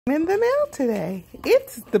In the mail today.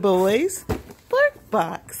 It's the boys' bark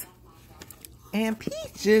box. And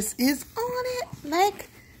Peaches is on it like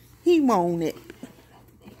he want it.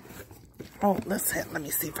 Oh, let me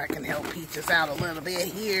see if I can help Peaches out a little bit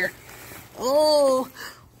here. Oh,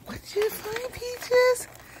 what'd you find, Peaches?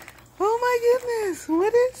 Oh my goodness,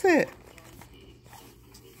 what is it?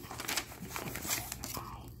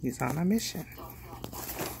 He's on a mission.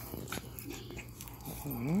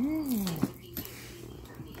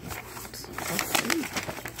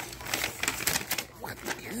 What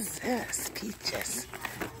is this, Peaches?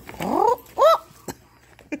 Oh!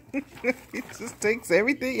 It just takes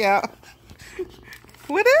everything out.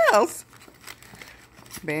 What else?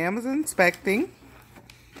 Bam is inspecting.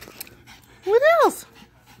 What else?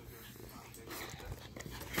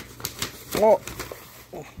 Oh,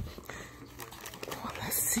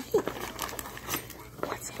 let's see.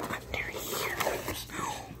 What's under here?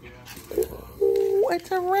 Ooh,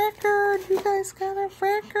 it's a record. You guys got a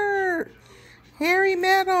record. Hairy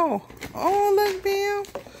metal. Oh, look, Bam.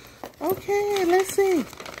 Okay, let's see.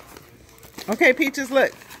 Okay, Peaches,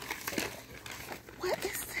 look. What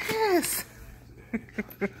is this?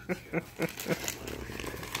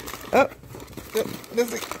 Oh, let's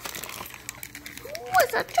see.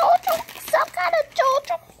 What's a JoJo? Some kind of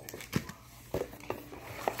JoJo.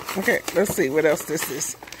 Okay, let's see what else this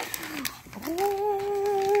is.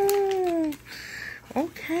 Oh,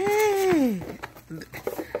 okay.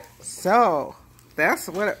 So that's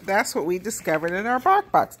what we discovered in our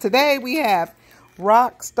bark box. Today we have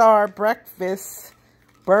Rockstar Breakfast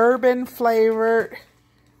bourbon flavored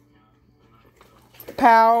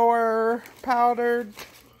powdered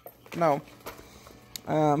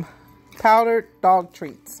dog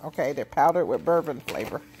treats. Okay, they're powdered with bourbon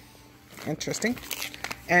flavor. Interesting.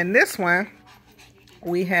 And this one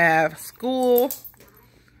we have school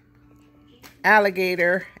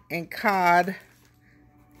alligator and cod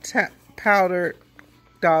powdered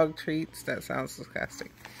dog treats. That sounds disgusting.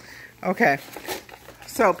 Okay,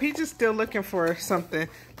 so Peach is still looking for something.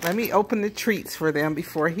 Let me open the treats for them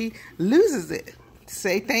before he loses it.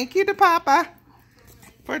 Say thank you to Papa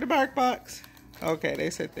for the bark box. Okay, they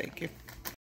said thank you.